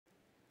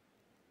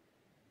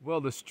Well,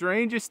 the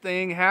strangest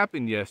thing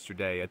happened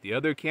yesterday at the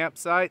other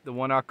campsite, the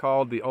one I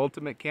called the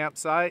ultimate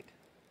campsite.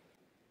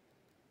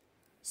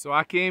 So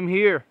I came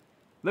here.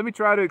 Let me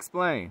try to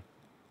explain.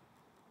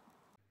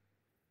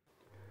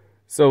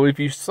 So if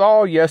you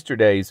saw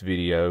yesterday's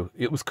video,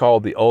 it was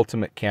called the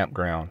ultimate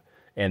campground,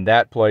 and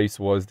that place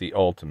was the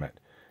ultimate.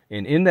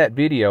 And in that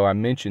video, I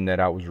mentioned that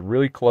I was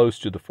really close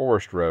to the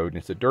forest road, and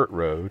it's a dirt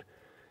road,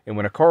 and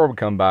when a car would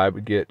come by, it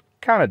would get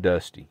kind of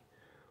dusty.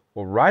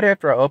 Well, right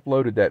after I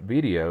uploaded that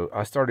video,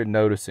 I started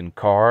noticing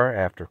car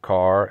after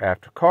car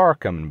after car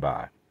coming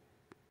by.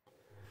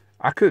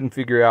 I couldn't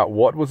figure out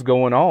what was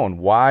going on,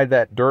 why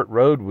that dirt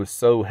road was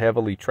so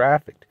heavily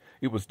trafficked.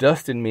 It was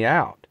dusting me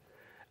out.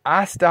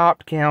 I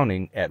stopped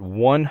counting at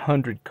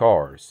 100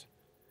 cars.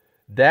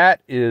 That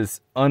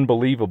is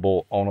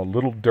unbelievable on a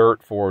little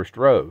dirt forest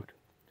road.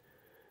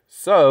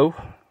 So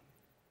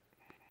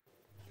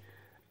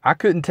I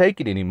couldn't take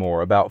it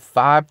anymore. About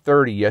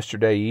 5:30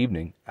 yesterday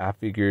evening, I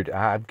figured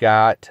I've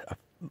got a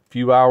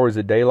few hours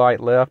of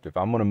daylight left. If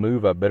I'm going to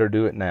move, I better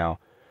do it now.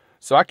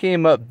 So I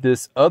came up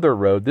this other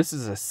road. This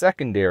is a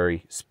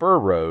secondary spur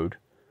road,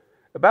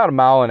 about a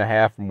mile and a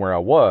half from where I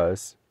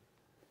was.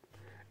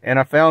 And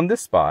I found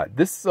this spot.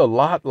 This is a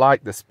lot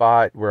like the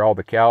spot where all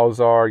the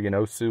cows are, you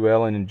know, Sue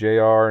Ellen and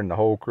JR and the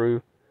whole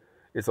crew.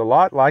 It's a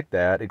lot like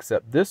that,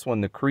 except this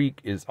one, the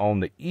creek is on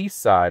the east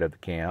side of the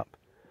camp.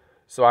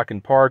 So I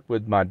can park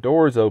with my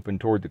doors open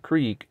toward the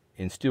creek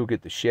and still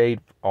get the shade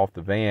off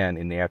the van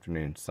in the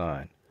afternoon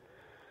sun.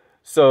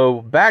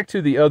 So back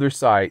to the other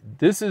site.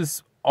 This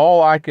is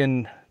all I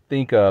can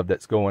think of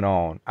that's going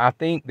on. I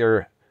think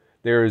there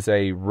is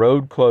a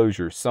road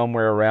closure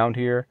somewhere around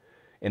here,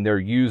 and they're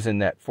using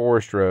that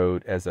forest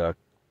road as a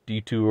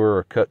detour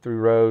or cut-through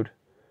road.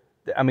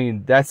 I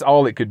mean, that's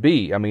all it could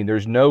be. I mean,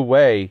 there's no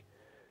way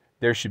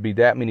there should be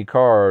that many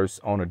cars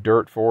on a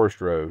dirt forest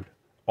road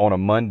on a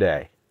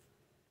Monday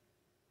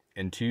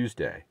and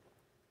Tuesday.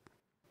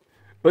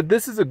 But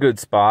this is a good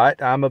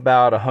spot. I'm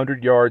about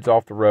 100 yards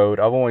off the road.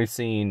 I've only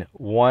seen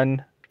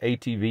one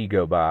ATV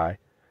go by,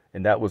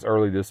 and that was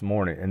early this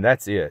morning, and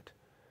that's it.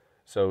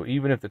 So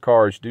even if the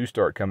cars do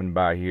start coming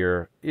by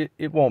here,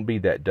 it won't be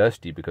that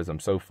dusty because I'm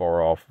so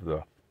far off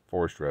the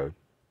forest road.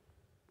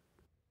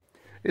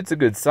 It's a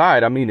good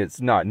site. I mean,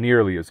 it's not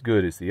nearly as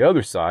good as the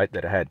other site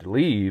that I had to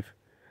leave,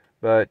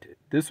 but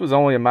this was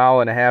only a mile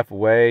and a half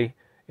away.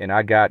 And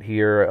I got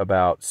here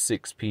about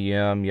 6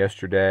 p.m.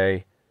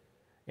 yesterday,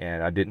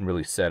 and I didn't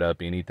really set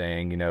up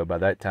anything. You know, by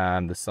that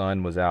time, the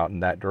sun was out in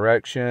that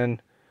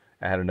direction.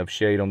 I had enough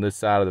shade on this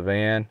side of the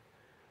van.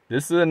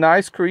 This is a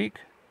nice creek.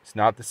 It's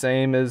not the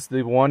same as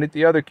the one at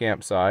the other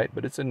campsite,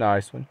 but it's a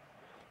nice one.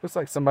 Looks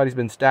like somebody's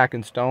been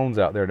stacking stones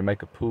out there to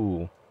make a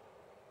pool.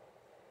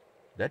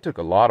 That took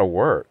a lot of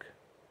work.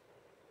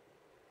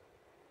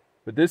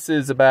 But this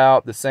is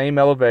about the same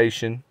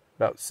elevation,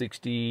 about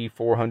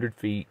 6,400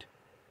 feet.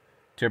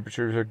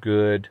 Temperatures are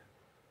good.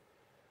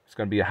 It's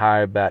going to be a high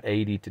of about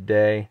 80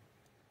 today.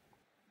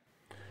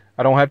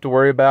 I don't have to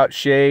worry about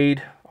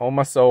shade on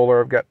my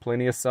solar. I've got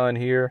plenty of sun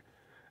here.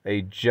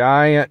 A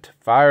giant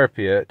fire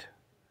pit.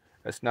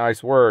 That's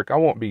nice work. I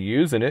won't be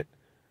using it,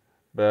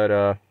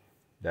 but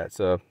that's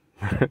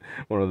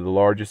one of the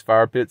largest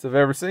fire pits I've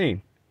ever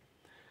seen.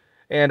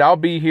 And I'll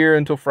be here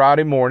until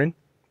Friday morning.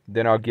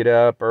 Then I'll get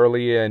up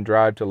early and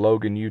drive to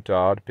Logan,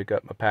 Utah to pick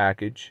up my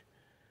package,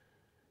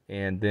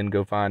 and then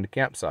go find a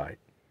campsite.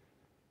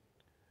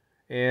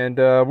 And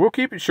we'll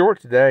keep it short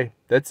today.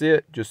 That's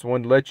it. Just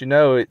wanted to let you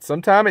know.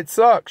 Sometimes it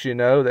sucks, you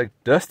know. They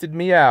dusted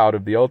me out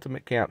of the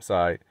ultimate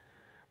campsite.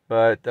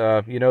 But,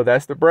 you know,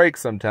 that's the break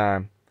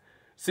sometime.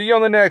 See you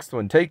on the next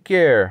one. Take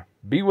care.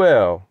 Be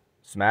well.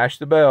 Smash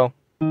the bell.